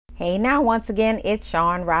Hey now, once again, it's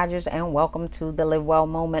Sean Rogers and welcome to the Live Well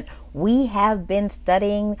Moment. We have been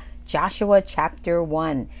studying Joshua chapter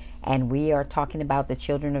 1 and we are talking about the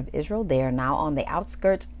children of Israel. They are now on the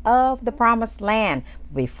outskirts of the promised land.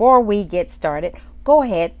 Before we get started, go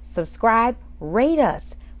ahead, subscribe, rate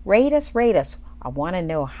us. I want to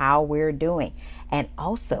know how we're doing. And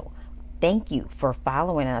also, thank you for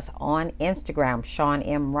following us on Instagram, Sean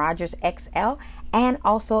M. Rogers XL, and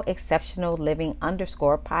also Exceptional Living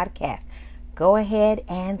 _podcast. Go ahead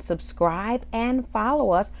and subscribe and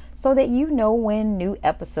follow us so that you know when new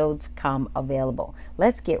episodes come available.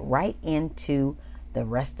 Let's get right into the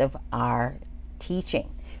rest of our teaching.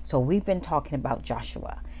 So we've been talking about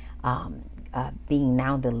Joshua being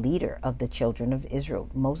now the leader of the children of Israel.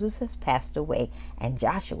 Moses has passed away, and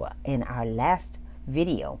Joshua, in our last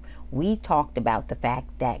video, we talked about the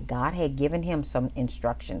fact that God had given him some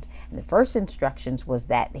instructions. And the first instructions was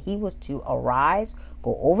that he was to arise,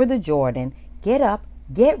 go over the Jordan, get up,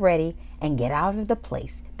 get ready, and get out of the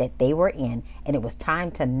place that they were in. And it was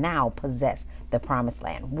time to now possess the promised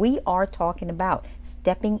land. We are talking about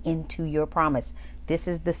stepping into your promise. This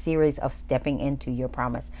is the series of stepping into your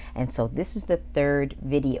promise. And so this is the third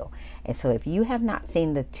video. And so if you have not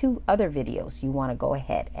seen the two other videos, you want to go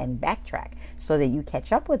ahead and backtrack so that you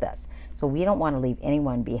catch up with us. So we don't want to leave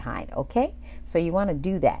anyone behind. Okay. So you want to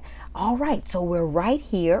do that. All right. So we're right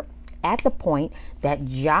here at the point that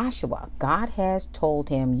Joshua, God has told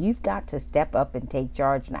him, you've got to step up and take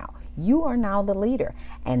charge now. You are now the leader.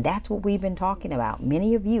 And that's what we've been talking about.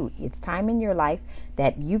 Many of you, it's time in your life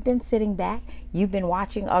that you've been sitting back. You've been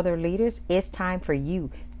watching other leaders. It's time for you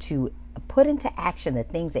to put into action the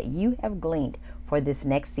things that you have gleaned for this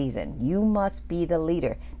next season. You must be the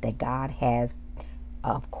leader that God has,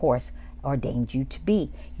 of course, ordained you to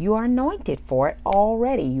be. You are anointed for it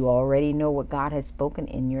already. You already know what God has spoken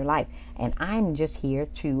in your life. And I'm just here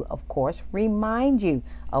to, of course, remind you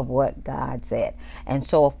of what God said. And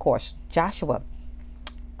so, of course, Joshua,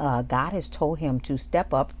 God has told him to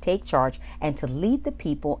step up, take charge, and to lead the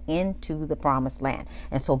people into the promised land.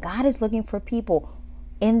 And so God is looking for people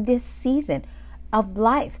in this season of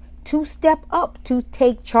life to step up, to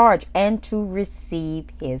take charge, and to receive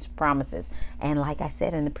his promises. And like I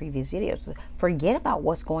said in the previous videos, forget about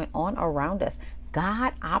what's going on around us.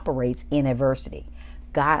 God operates in adversity.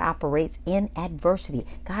 God operates in adversity.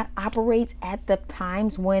 God operates at the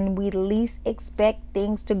times when we least expect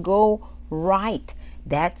things to go right.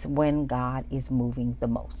 That's when God is moving the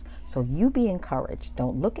most. So you be encouraged.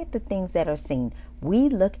 Don't look at the things that are seen. We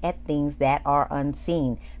look at things that are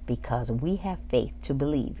unseen because we have faith to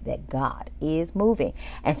believe that God is moving.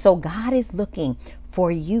 And so God is looking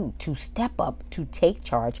for you to step up, to take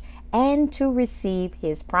charge, and to receive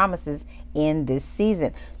his promises in this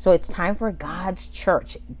season. So it's time for God's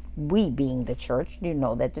church. We being the church, you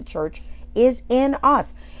know that the church is in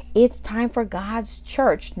us. It's time for God's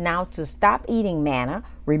church now to stop eating manna.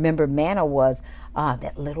 Remember, manna was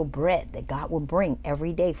that little bread that God would bring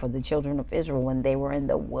every day for the children of Israel when they were in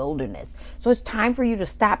the wilderness. So it's time for you to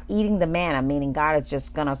stop eating the manna, meaning God is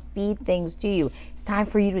just going to feed things to you. It's time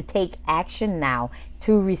for you to take action now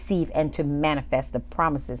to receive and to manifest the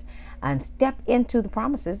promises and step into the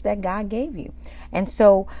promises that God gave you. And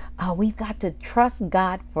so we've got to trust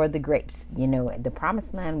God for the grapes. You know, the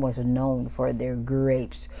promised land was known for their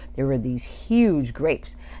grapes. There were these huge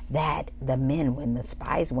grapes that the men, when the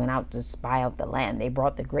spies went out to spy out the land, they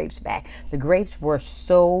brought the grapes back. The grapes were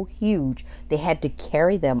so huge, they had to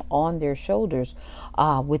carry them on their shoulders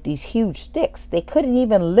with these huge sticks. They couldn't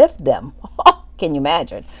even lift them. Can you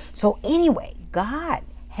imagine? So anyway, God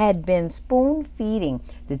had been spoon feeding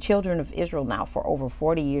the children of Israel now for over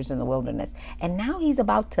 40 years in the wilderness. And now he's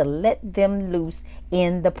about to let them loose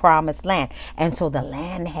in the promised land. And so the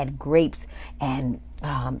land had grapes and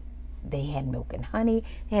they had milk and honey.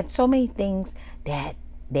 They had so many things that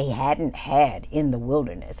they hadn't had in the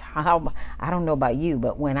wilderness. I don't know about you,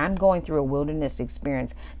 but when I'm going through a wilderness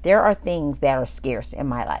experience, there are things that are scarce in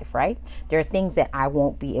my life, right? There are things that I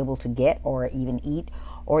won't be able to get or even eat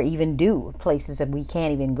or even do, places that we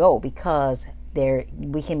can't even go because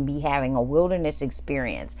we can be having a wilderness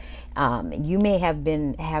experience. You may have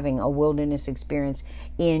been having a wilderness experience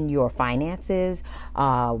in your finances,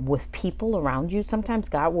 with people around you. Sometimes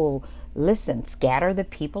God will scatter the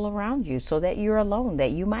people around you so that you're alone,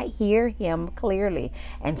 that you might hear him clearly.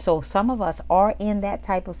 And so some of us are in that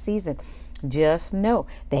type of season. Just know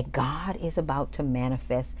that God is about to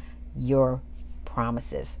manifest your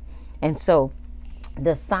promises. And so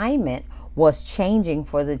the assignment was changing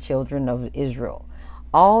for the children of Israel.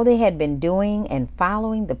 All they had been doing and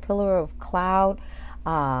following the pillar of cloud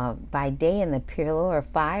by day and the pillar of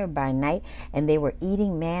fire by night, and they were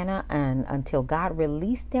eating manna until God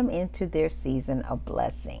released them into their season of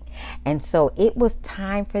blessing. And so it was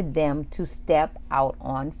time for them to step out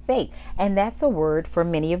on faith. And that's a word for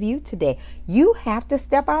many of you today. You have to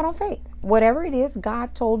step out on faith. Whatever it is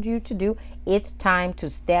God told you to do, it's time to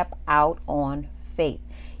step out on faith.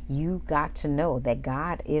 You got to know that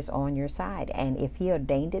God is on your side, and if He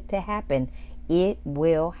ordained it to happen, it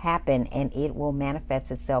will happen, and it will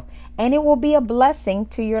manifest itself, and it will be a blessing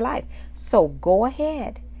to your life. So go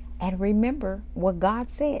ahead and remember what God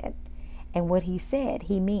said, and what He said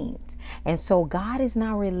He means. And so God is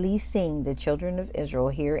now releasing the children of Israel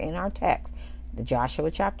here in our text, the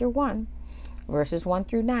Joshua chapter 1. Verses 1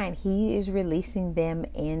 through 9, He is releasing them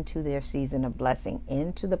into their season of blessing,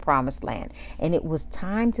 into the promised land. And it was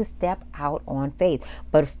time to step out on faith.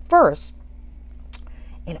 But first,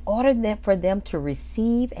 in order for them to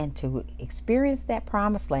receive and to experience that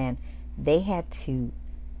promised land, they had to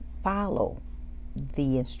follow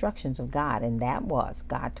the instructions of God. And that was,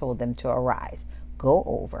 God told them to arise, go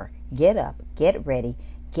over, get up, get ready,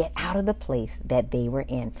 get out of the place that they were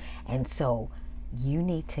in. And so you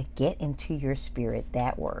need to get into your spirit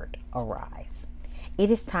that word, arise.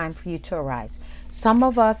 It is time for you to arise. Some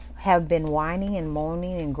of us have been whining and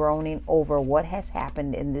moaning and groaning over what has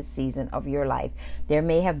happened in this season of your life. There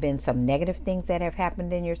may have been some negative things that have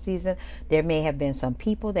happened in your season. There may have been some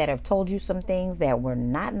people that have told you some things that were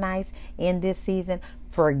not nice in this season.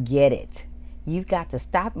 Forget it. You've got to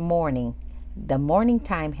stop mourning. The mourning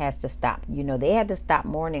time has to stop. You know, they had to stop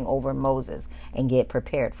mourning over Moses and get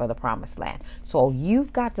prepared for the promised land. So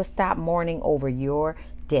you've got to stop mourning over your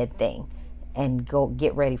dead thing and go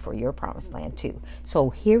get ready for your promised land too. So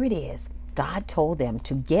here it is. God told them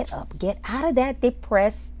to get up, get out of that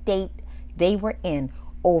depressed state they were in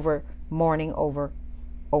over mourning over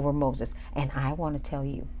Moses. And I want to tell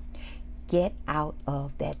you, get out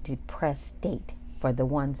of that depressed state. For the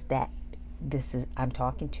ones that I'm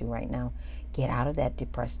talking to right now, get out of that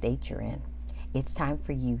depressed state you're in. It's time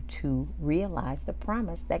for you to realize the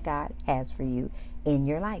promise that God has for you in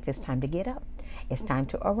your life. It's time to get up. It's time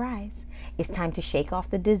to arise. It's time to shake off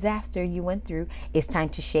the disaster you went through. It's time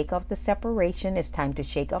to shake off the separation. It's time to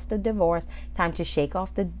shake off the divorce. Time to shake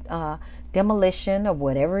off the demolition of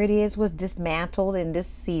whatever it is was dismantled in this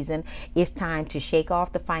season. It's time to shake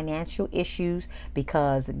off the financial issues,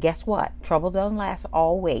 because guess what? Trouble doesn't last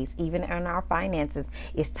always, even in our finances.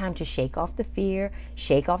 It's time to shake off the fear,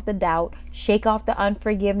 shake off the doubt, shake off the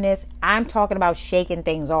unforgiveness. I'm talking about shaking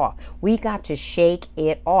things off. We got to shake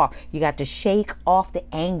it off. You got to shake off the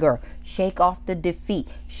anger, shake off the defeat,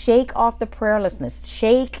 shake off the prayerlessness,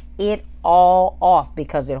 shake it all off,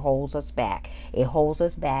 because it holds us back. It holds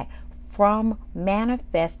us back from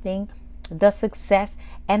manifesting the success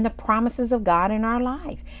and the promises of God in our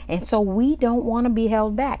life. And so we don't want to be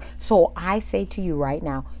held back. So I say to you right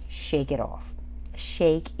now, shake it off.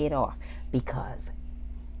 Shake it off. Because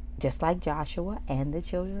just like Joshua and the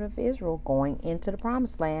children of Israel going into the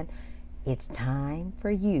promised land, it's time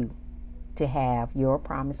for you to have your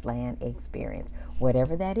promised land experience,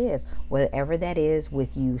 whatever that is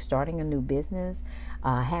with you starting a new business,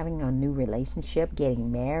 having a new relationship, getting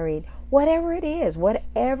married, whatever it is,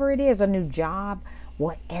 a new job,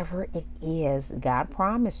 whatever it is God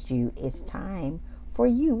promised you, it's time for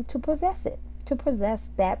you to possess it, to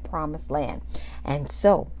possess that promised land. And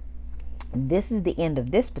so this is the end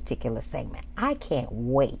of this particular segment. I can't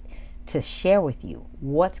wait to share with you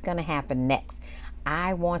what's going to happen next.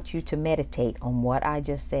 I want you to meditate on what I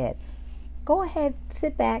just said. Go ahead,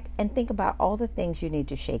 sit back and think about all the things you need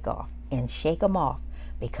to shake off, and shake them off,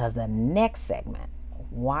 because the next segment,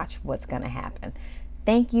 watch what's going to happen.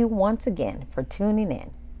 Thank you once again for tuning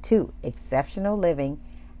in to Exceptional Living.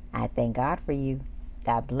 I thank God for you.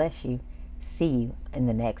 God bless you. See you in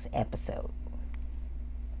the next episode.